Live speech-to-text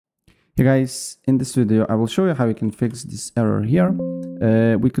Hey guys, in this video I will show you how you can fix this error here.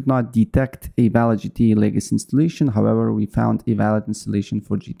 We could not detect a valid GTA legacy installation, however we found a valid installation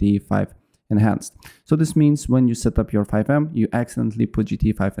for GTA 5 Enhanced. So this means when you set up your FiveM, you accidentally put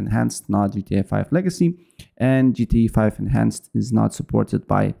GTA 5 Enhanced, not GTA 5 Legacy, and GTA 5 Enhanced is not supported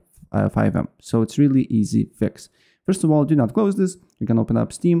by FiveM. So it's really easy fix. First of all, do not close this. You can open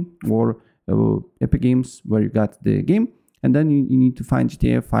up Steam or Epic Games where you got the game. And then you need to find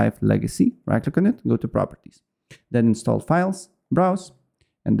GTA 5 Legacy, right click on it, go to Properties. Then install Files, Browse,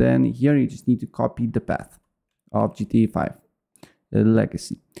 and then here you just need to copy the path of GTA 5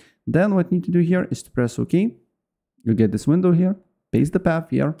 Legacy. Then what you need to do here is to press OK. You get this window here, paste the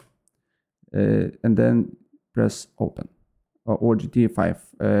path here, and then press Open, or GTA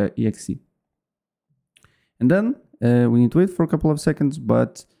 5 exe. And then we need to wait for a couple of seconds,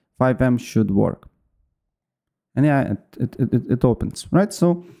 but FiveM should work. And yeah, it opens, right?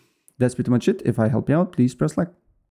 So that's pretty much it. If I help you out, please press like.